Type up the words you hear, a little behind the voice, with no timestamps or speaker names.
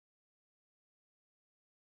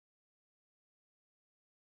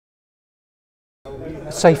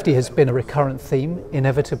Safety has been a recurrent theme,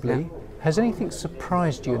 inevitably. Yeah. Has anything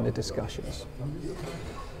surprised you in the discussions?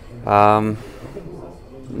 No,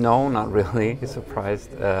 not really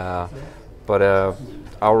surprised. But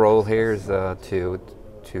our role here is to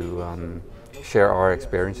share our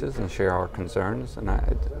experiences and share our concerns, and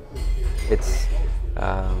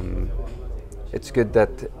it's good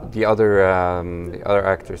that the other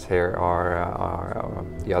actors here are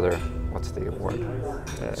the other, what's the word?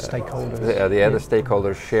 Stakeholders. The other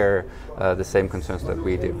stakeholders share the same concerns that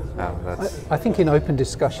we do. I think in open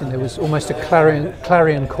discussion there was almost a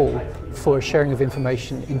clarion call for a sharing of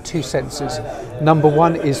information in two senses. Number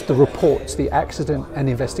one is the reports, the accident and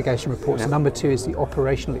investigation reports. Yeah. Number two is the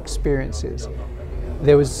operational experiences.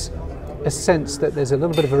 There was a sense that there's a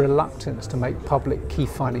little bit of a reluctance to make public key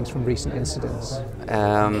findings from recent incidents.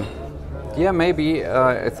 Yeah, maybe.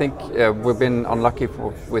 I think we've been unlucky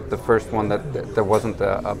with the first one that there wasn't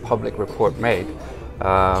a public report made.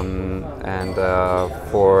 And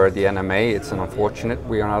for the NMA, it's unfortunate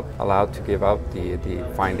we are not allowed to give out the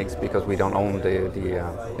findings because we don't own the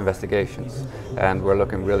investigations. And we're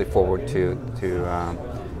looking really forward to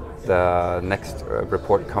the next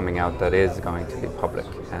report coming out that is going to be public.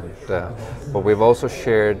 And but we've also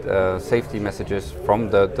shared safety messages from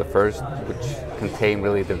the first, which contain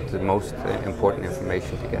really the most important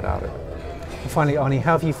information to get out of it. And finally, Arnie,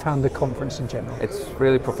 how have you found the conference in general? It's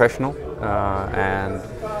really professional, and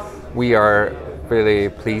we are really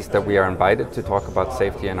pleased that we are invited to talk about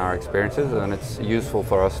safety and our experiences, and it's useful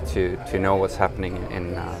for us to know what's happening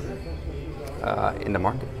in the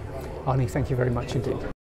market. Arnie, thank you very much indeed.